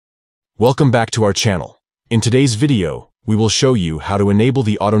Welcome back to our channel. In today's video, we will show you how to enable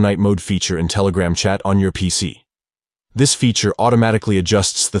the Auto Night Mode feature in Telegram chat on your PC. This feature automatically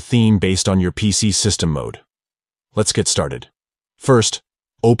adjusts the theme based on your PC system mode. Let's get started. First,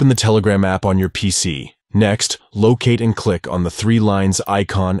 open the Telegram app on your PC. Next, locate and click on the 3 lines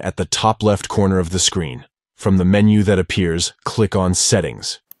icon at the top left corner of the screen. From the menu that appears, click on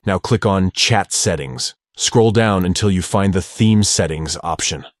Settings. Now click on Chat Settings. Scroll down until you find the Theme Settings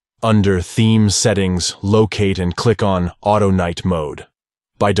option. Under Theme Settings, locate and click on Auto Night Mode.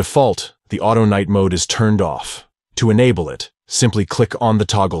 By default, the Auto Night Mode is turned off. To enable it, simply click on the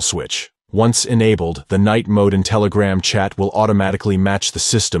toggle switch. Once enabled, the night mode in Telegram chat will automatically match the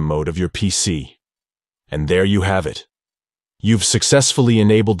system mode of your PC. And there you have it. You've successfully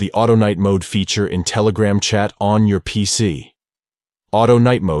enabled the Auto Night Mode feature in Telegram chat on your PC. Auto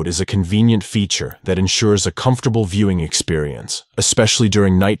Night Mode is a convenient feature that ensures a comfortable viewing experience, especially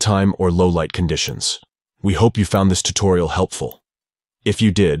during nighttime or low-light conditions. We hope you found this tutorial helpful. If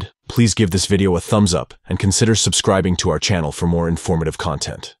you did, please give this video a thumbs up and consider subscribing to our channel for more informative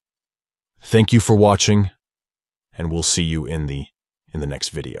content. Thank you for watching, and we'll see you in the next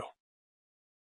video.